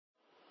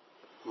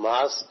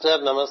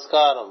Master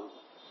నమస్కారం.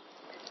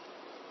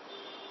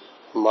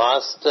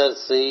 Master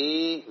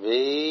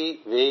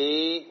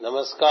వి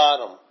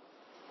నమస్కారం.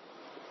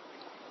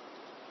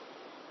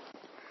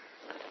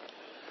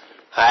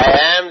 I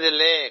am the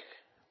lake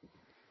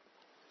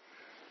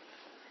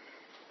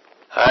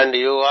and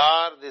you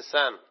are the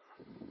sun.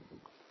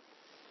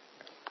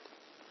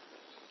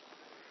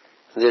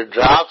 The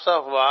drops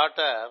of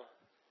water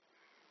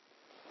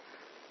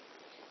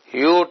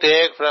you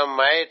take from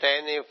my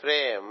tiny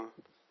frame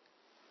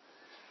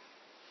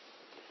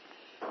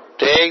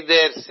take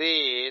their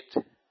seat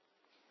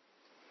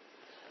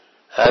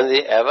on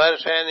the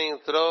ever-shining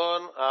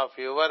throne of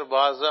your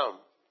bosom.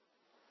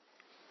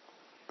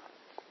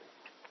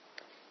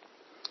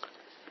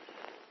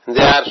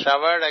 They are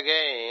showered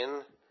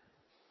again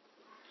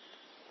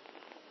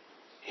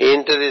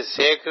into the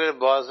sacred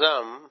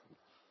bosom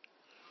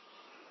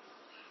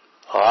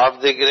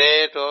of the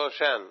great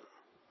ocean.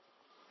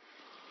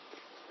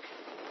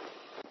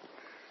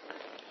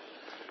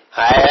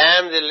 I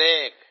am the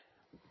lake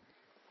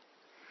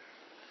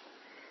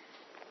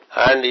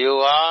and you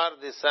are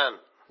the sun.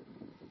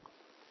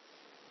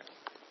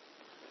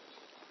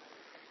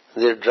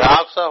 The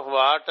drops of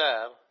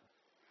water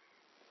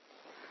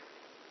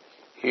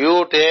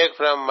you take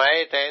from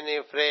my tiny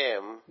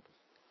frame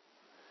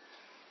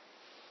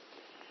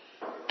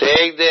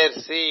take their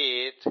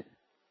seat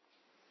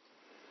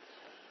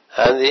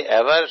on the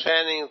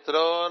ever-shining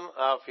throne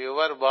of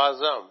your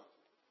bosom.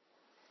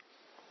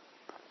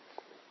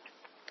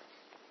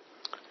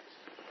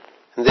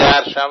 They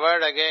are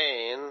showered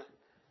again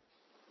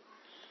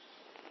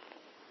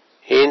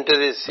into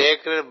the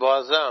sacred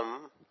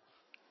bosom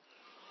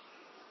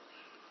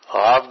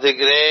of the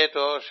great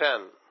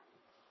ocean.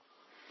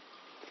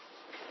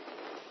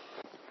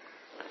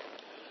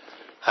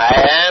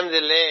 I am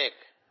the lake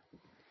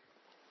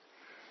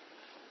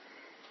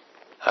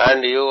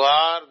and you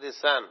are the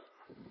sun.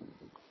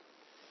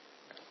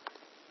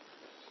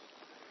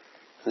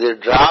 The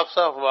drops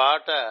of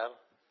water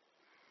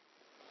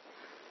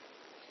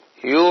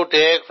you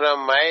take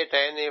from my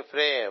tiny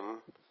frame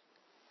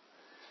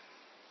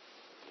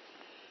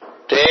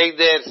take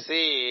their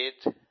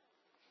seat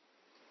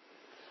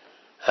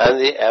on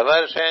the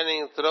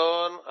ever-shining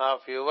throne of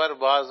your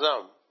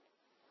bosom.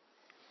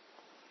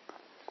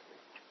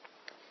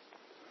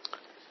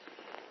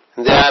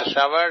 They are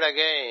showered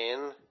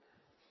again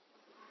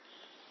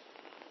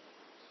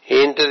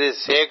into the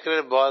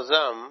sacred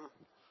bosom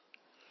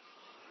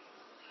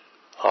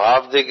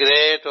of the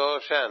great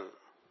ocean.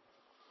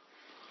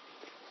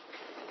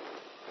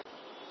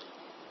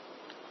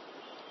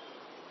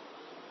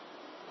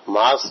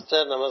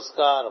 Master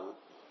నమస్కారం.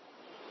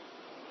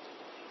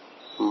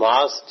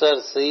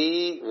 Master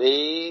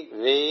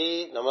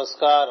వి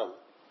నమస్కారం.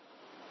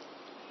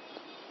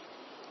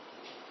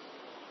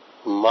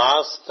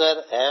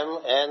 Master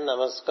MN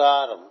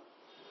నమస్కారం.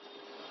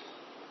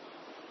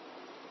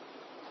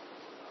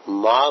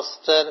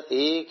 Master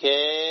EK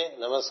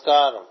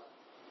నమస్కారం.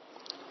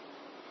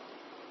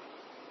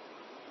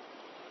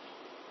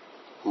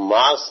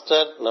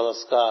 Master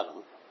నమస్కారం.